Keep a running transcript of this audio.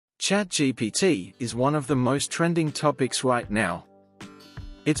ChatGPT is one of the most trending topics right now.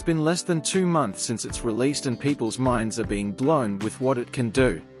 It's been less than 2 months since it's released and people's minds are being blown with what it can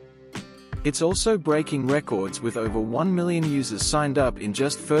do. It's also breaking records with over 1 million users signed up in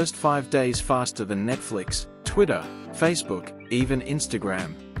just first 5 days, faster than Netflix, Twitter, Facebook, even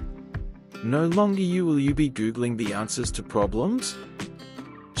Instagram. No longer will you be Googling the answers to problems?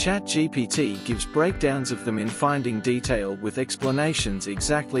 ChatGPT gives breakdowns of them in finding detail with explanations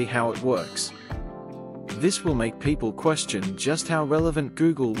exactly how it works. This will make people question just how relevant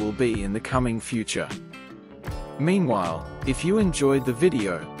Google will be in the coming future. Meanwhile, if you enjoyed the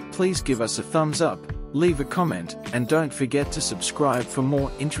video, please give us a thumbs up, leave a comment, and don't forget to subscribe for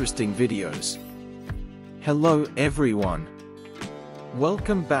more interesting videos. Hello everyone.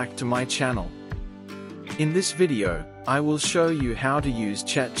 Welcome back to my channel. In this video, I will show you how to use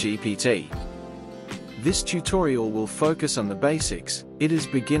ChatGPT. This tutorial will focus on the basics. It is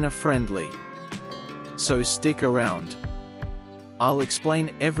beginner friendly. So stick around. I'll explain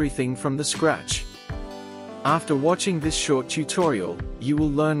everything from the scratch. After watching this short tutorial, you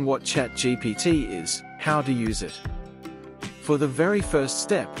will learn what ChatGPT is, how to use it. For the very first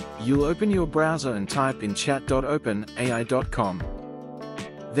step, you'll open your browser and type in chat.openai.com.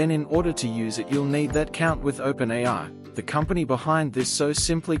 Then in order to use it you'll need that account with OpenAI, the company behind this, so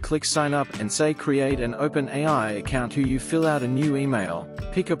simply click sign up and say create an OpenAI account. You fill out a new email,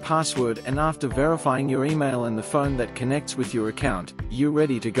 pick a password, and after verifying your email and the phone that connects with your account, you're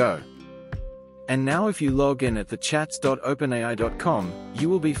ready to go. And now if you log in at the chats.openai.com, you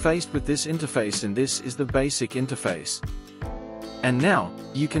will be faced with this interface, and this is the basic interface. And now,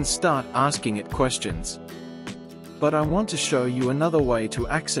 you can start asking it questions. But I want to show you another way to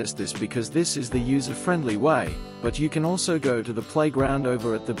access this because this is the user-friendly way, but you can also go to the playground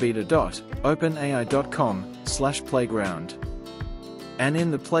over at the beta.openai.com/playground. And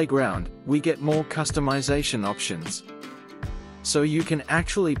in the playground, we get more customization options. So you can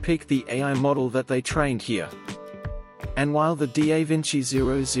actually pick the AI model that they trained here. And while the DaVinci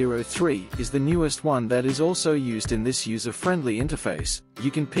 003 is the newest one that is also used in this user-friendly interface, you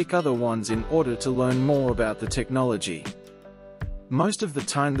can pick other ones in order to learn more about the technology. Most of the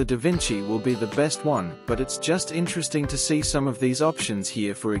time the DaVinci will be the best one, but it's just interesting to see some of these options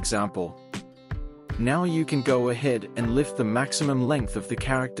here. For example, now you can go ahead and lift the maximum length of the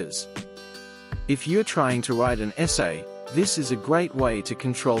characters. If you're trying to write an essay, this is a great way to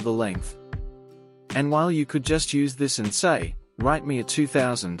control the length. And while you could just use this and say, write me a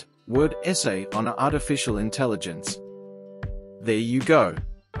 2,000-word essay on artificial intelligence. There you go.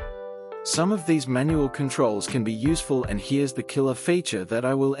 Some of these manual controls can be useful, and here's the killer feature that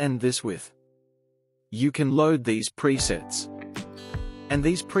I will end this with. You can load these presets. And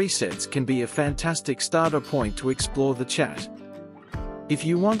these presets can be a fantastic starter point to explore the chat. If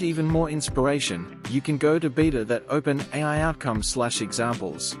you want even more inspiration, you can go to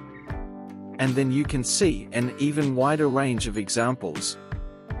beta.openai.com/examples. And then you can see an even wider range of examples.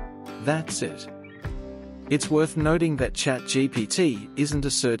 That's it. It's worth noting that ChatGPT isn't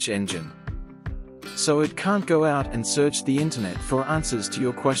a search engine. So it can't go out and search the internet for answers to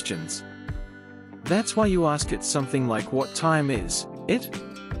your questions. That's why you ask it something like what time is it?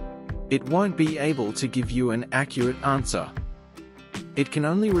 It won't be able to give you an accurate answer. It can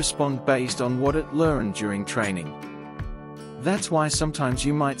only respond based on what it learned during training. That's why sometimes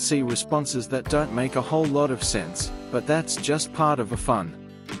you might see responses that don't make a whole lot of sense, but that's just part of the fun.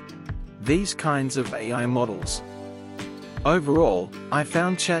 These kinds of AI models. Overall, I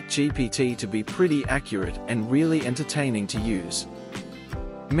found ChatGPT to be pretty accurate and really entertaining to use.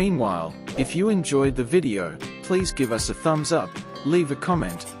 Meanwhile, if you enjoyed the video, please give us a thumbs up, leave a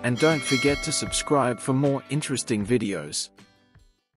comment, and don't forget to subscribe for more interesting videos.